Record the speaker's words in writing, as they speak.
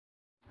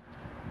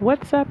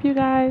What's up, you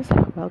guys?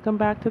 Welcome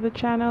back to the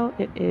channel.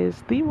 It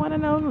is the one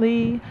and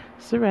only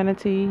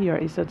Serenity,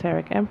 your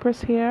esoteric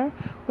empress, here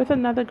with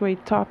another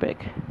great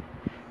topic.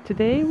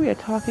 Today we are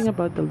talking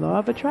about the law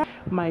of attraction,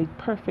 my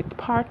perfect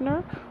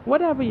partner.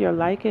 Whatever your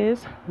like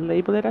is,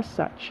 label it as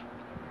such.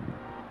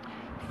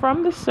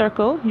 From the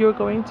circle, you're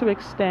going to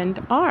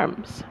extend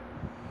arms,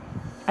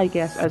 I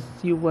guess as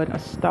you would a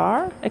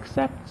star,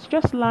 except it's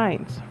just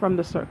lines from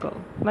the circle,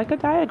 like a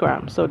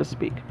diagram, so to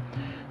speak.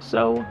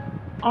 So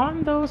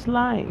on those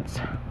lines,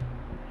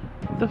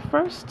 the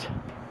first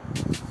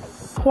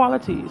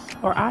qualities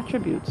or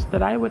attributes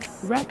that I would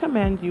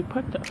recommend you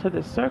put to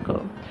this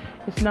circle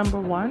is, number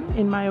one,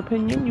 in my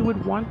opinion, you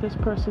would want this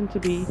person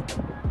to be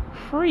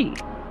free,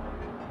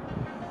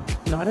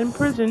 not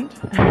imprisoned,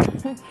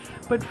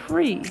 but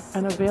free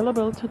and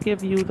available to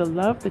give you the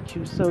love that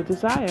you so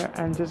desire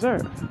and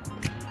deserve.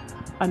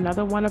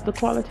 Another one of the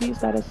qualities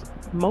that is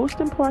most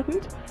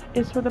important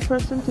is for the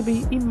person to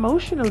be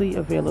emotionally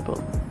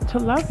available to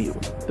love you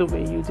the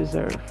way you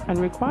deserve and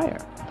require.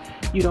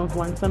 You don't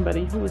want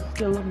somebody who is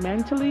still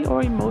mentally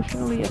or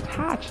emotionally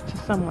attached to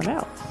someone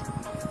else,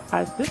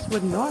 as this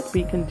would not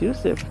be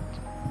conducive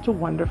to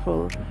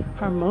wonderful,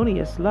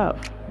 harmonious love.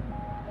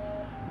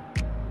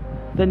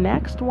 The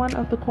next one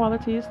of the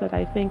qualities that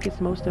I think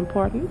is most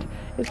important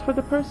is for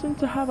the person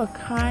to have a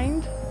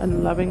kind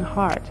and loving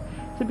heart,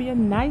 to be a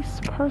nice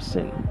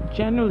person,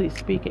 generally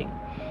speaking,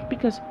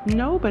 because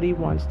nobody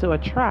wants to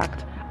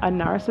attract a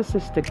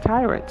narcissistic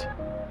tyrant,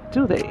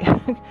 do they?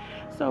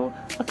 So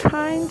a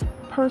kind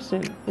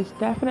person is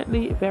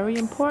definitely very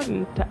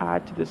important to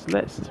add to this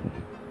list.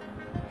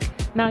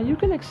 Now you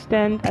can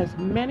extend as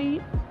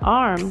many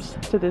arms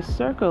to this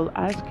circle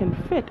as can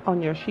fit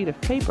on your sheet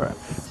of paper.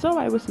 So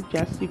I would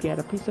suggest you get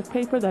a piece of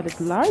paper that is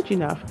large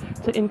enough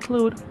to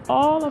include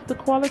all of the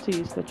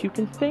qualities that you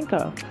can think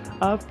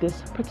of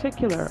this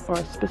particular or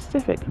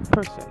specific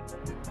person.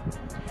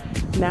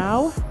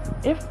 Now,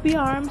 if the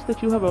arms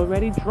that you have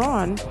already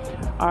drawn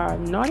are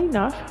not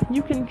enough,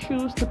 you can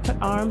choose to put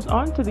arms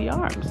onto the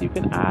arms. You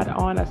can add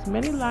on as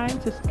many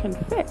lines as can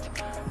fit,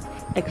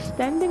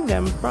 extending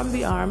them from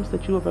the arms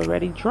that you have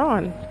already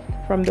drawn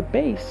from the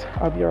base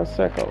of your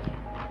circle.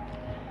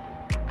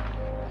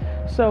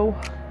 So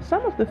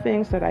some of the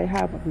things that I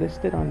have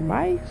listed on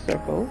my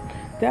circle,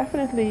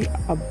 definitely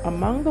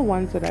among the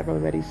ones that I've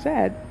already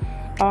said,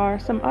 are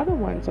some other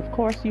ones. Of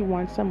course, you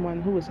want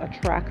someone who is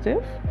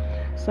attractive,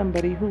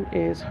 somebody who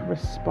is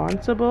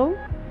responsible,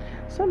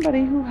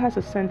 somebody who has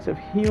a sense of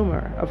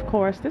humor. Of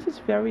course, this is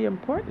very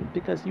important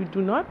because you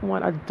do not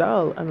want a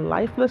dull and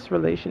lifeless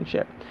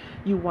relationship.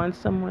 You want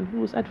someone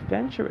who is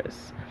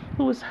adventurous,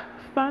 who is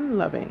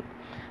fun-loving,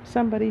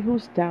 somebody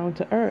who's down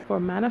to earth, for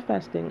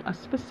manifesting a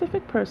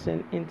specific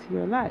person into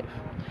your life.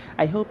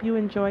 I hope you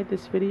enjoyed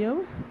this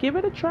video. Give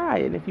it a try,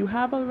 and if you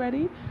have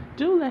already,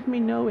 do let me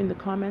know in the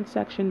comment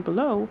section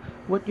below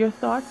what your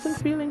thoughts and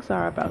feelings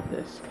are about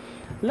this.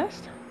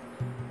 Let's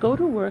go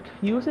to work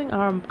using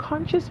our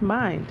conscious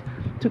mind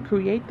to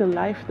create the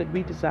life that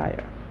we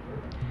desire.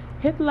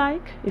 Hit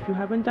like if you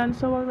haven't done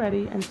so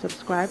already, and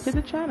subscribe to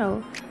the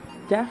channel.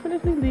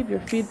 Definitely leave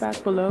your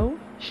feedback below,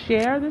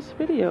 share this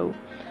video,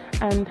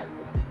 and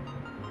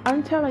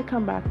until I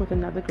come back with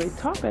another great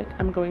topic,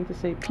 I'm going to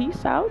say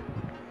peace out,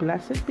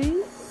 blessed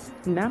be,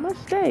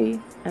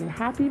 namaste, and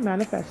happy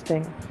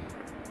manifesting.